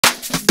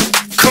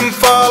Come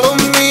follow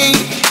me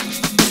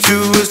to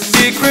a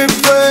secret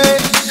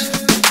place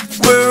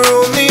where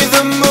only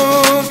the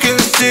moon can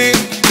see.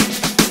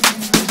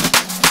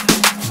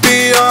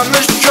 Beyond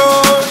the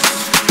shores,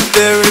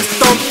 there is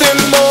something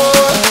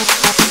more,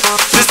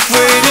 just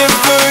waiting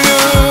for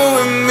you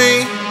and me.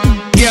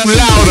 Get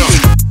louder.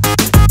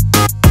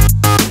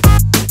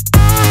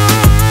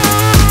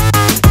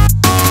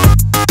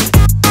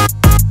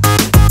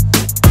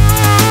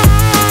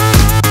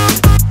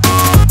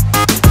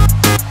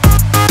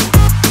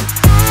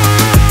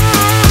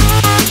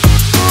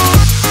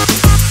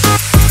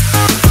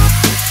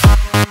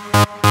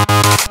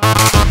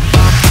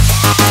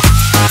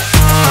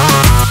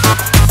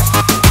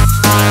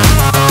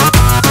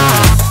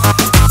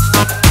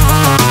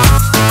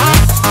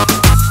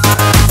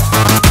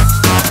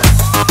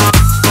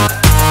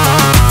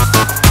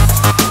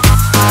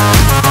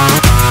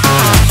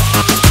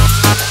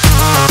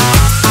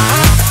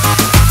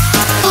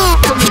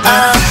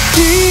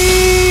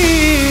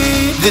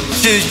 That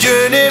you're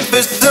yearning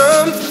for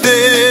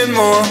something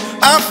more.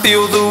 I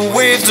feel the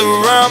waves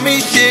around me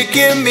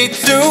shaking me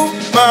to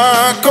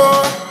my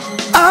core.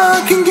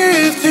 I can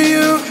give to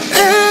you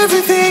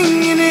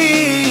everything you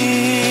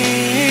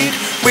need.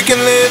 We can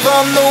live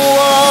on the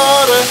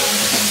water.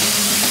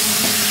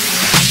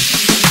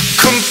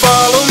 Come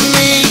follow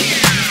me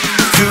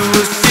to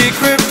a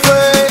secret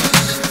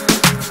place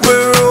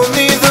where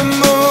only the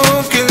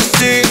moon can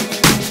see.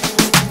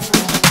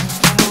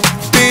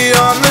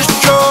 Beyond the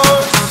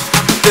shores,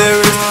 there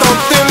is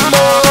something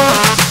more,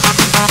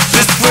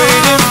 just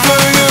waiting for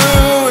you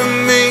and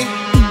me.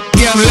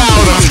 Get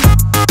louder.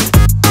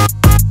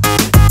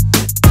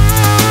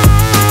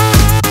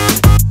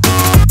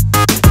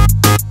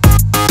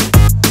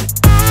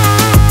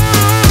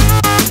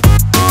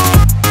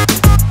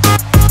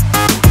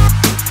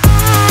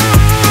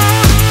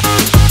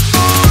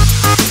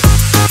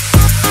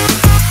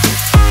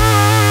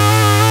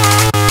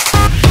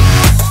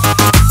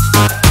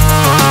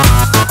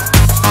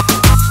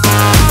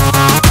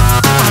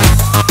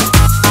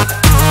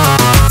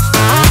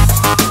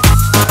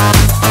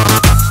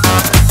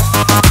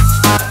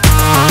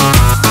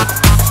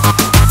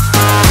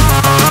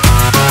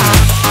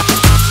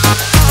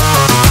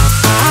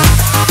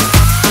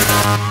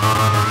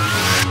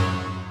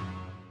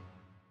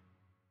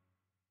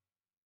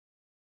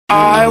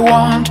 I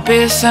want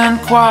peace and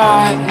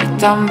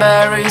quiet, I'm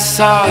very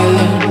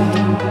silent.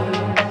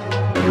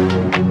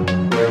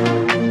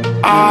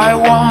 I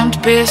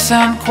want peace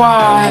and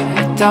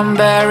quiet, I'm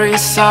very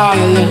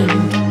silent.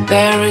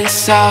 Very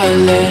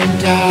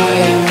silent I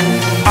am.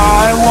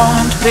 I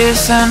want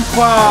peace and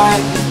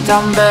quiet,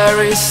 I'm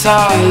very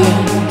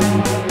silent.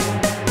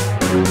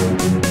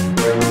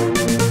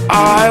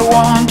 I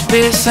want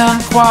peace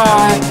and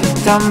quiet,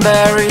 I'm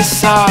very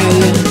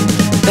silent.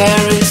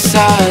 Very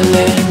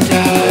silent I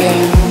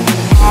am.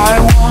 I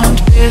want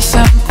peace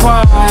and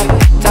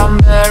quiet, I'm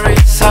very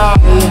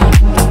silent.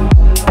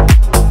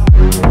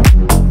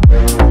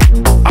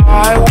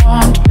 I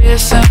want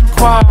peace and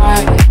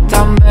quiet,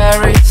 I'm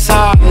very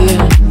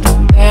silent.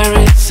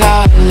 Very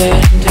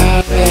silent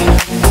I am.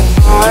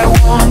 I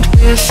want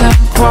peace and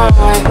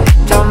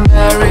quiet, I'm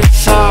very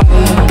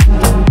silent.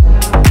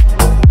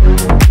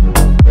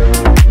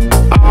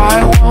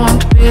 I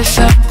want peace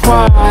and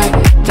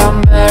quiet,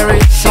 I'm very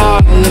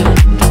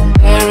silent.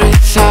 Very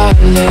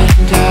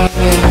silent I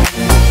am.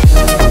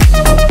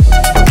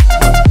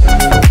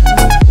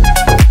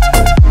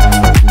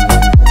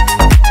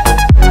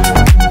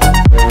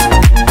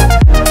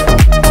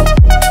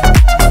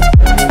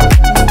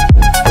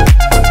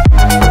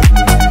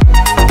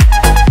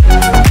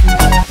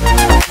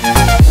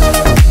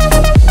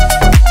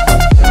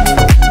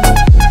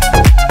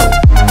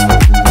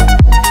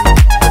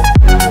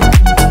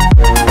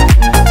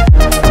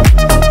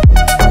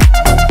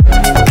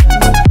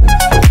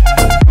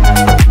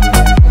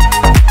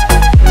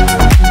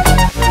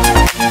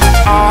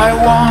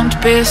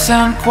 Peace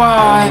and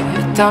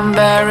quiet, I'm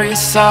very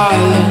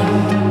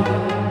silent.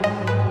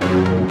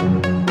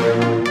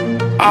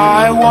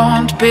 I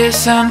want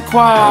peace and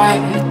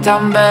quiet,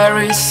 I'm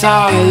very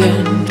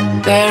silent.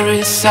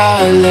 Very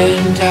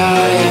silent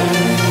I am.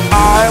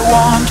 I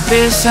want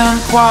peace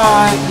and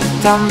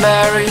quiet, I'm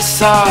very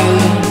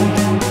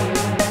silent.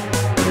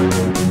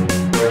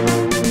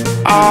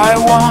 I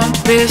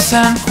want peace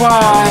and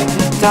quiet,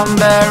 I'm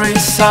very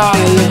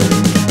silent.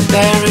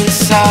 Very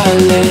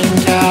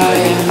silent I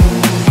am.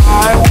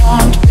 I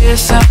want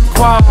peace and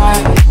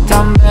quiet,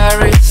 I'm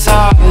very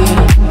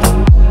silent.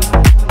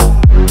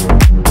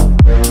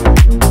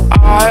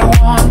 I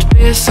want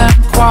peace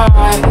and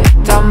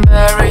quiet, I'm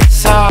very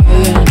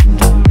silent.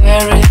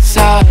 Very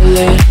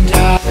silent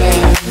I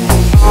am.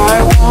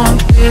 I want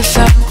peace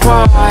and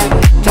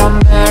quiet, I'm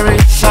very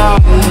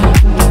silent.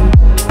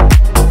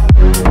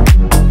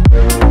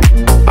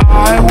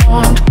 I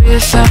want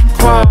peace and